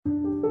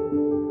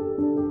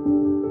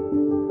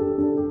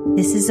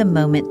This is a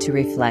moment to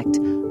reflect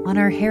on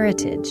our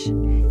heritage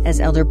as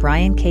Elder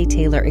Brian K.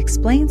 Taylor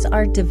explains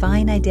our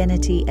divine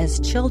identity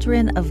as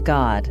children of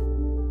God.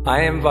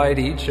 I invite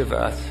each of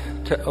us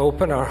to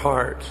open our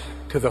hearts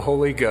to the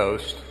Holy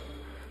Ghost,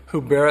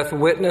 who beareth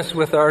witness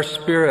with our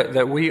spirit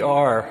that we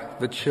are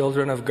the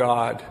children of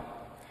God.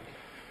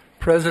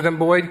 President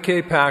Boyd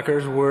K.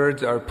 Packer's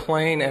words are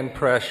plain and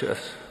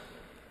precious.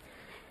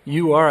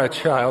 You are a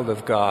child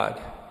of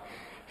God.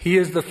 He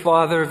is the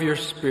Father of your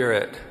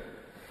spirit.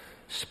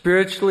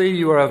 Spiritually,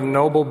 you are of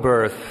noble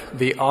birth,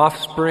 the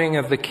offspring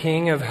of the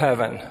King of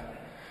heaven.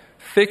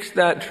 Fix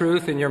that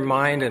truth in your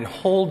mind and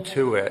hold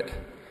to it.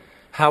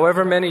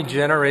 However many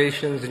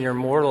generations in your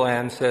mortal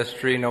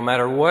ancestry, no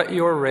matter what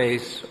your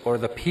race or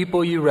the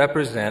people you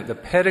represent, the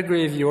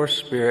pedigree of your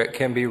spirit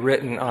can be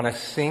written on a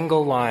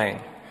single line.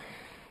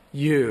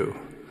 You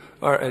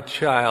are a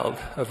child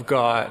of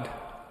God.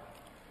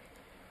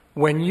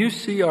 When you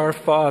see our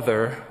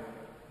Father,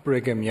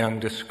 Brigham Young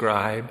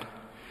described,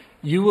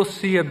 you will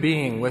see a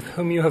being with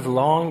whom you have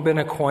long been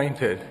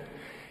acquainted,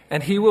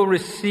 and he will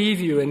receive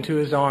you into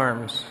his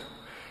arms,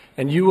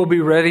 and you will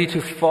be ready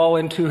to fall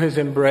into his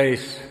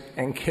embrace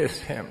and kiss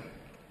him.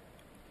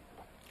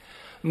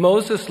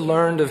 Moses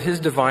learned of his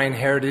divine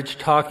heritage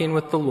talking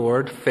with the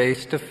Lord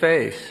face to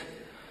face.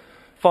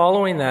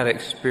 Following that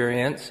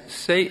experience,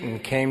 Satan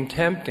came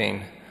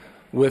tempting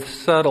with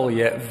subtle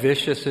yet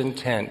vicious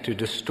intent to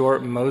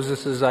distort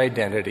Moses'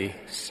 identity,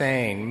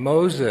 saying,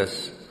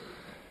 "Moses,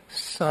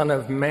 Son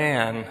of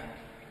man,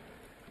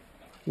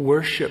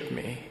 worship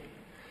me."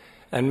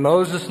 And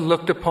Moses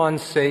looked upon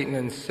Satan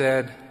and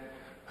said,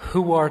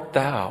 "Who art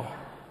thou?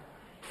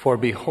 For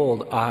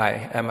behold,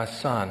 I am a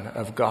son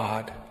of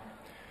God."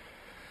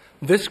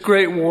 This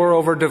great war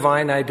over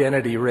divine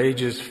identity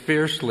rages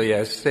fiercely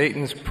as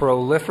Satan's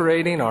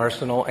proliferating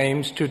arsenal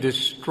aims to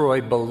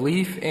destroy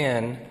belief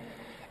in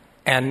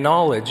and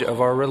knowledge of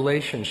our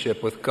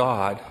relationship with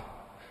God.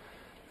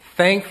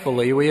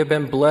 Thankfully, we have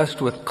been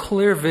blessed with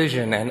clear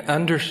vision and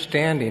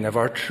understanding of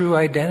our true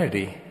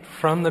identity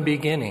from the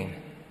beginning.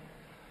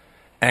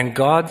 And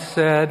God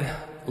said,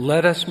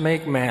 "Let us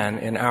make man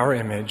in our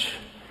image,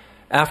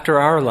 after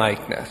our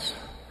likeness."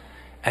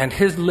 And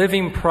his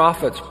living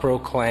prophets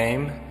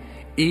proclaim,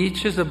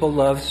 each is a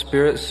beloved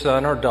spirit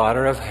son or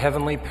daughter of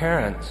heavenly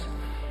parents.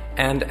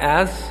 And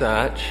as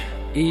such,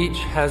 each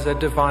has a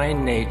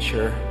divine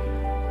nature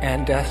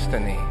and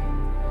destiny.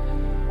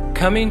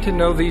 Coming to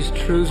know these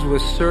truths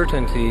with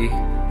certainty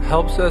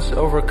helps us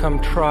overcome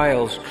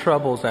trials,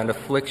 troubles, and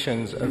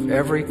afflictions of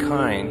every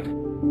kind.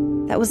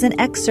 That was an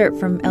excerpt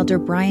from Elder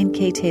Brian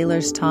K.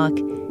 Taylor's talk,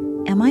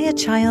 Am I a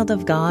Child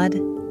of God?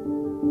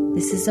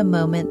 This is a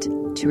moment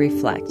to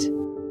reflect.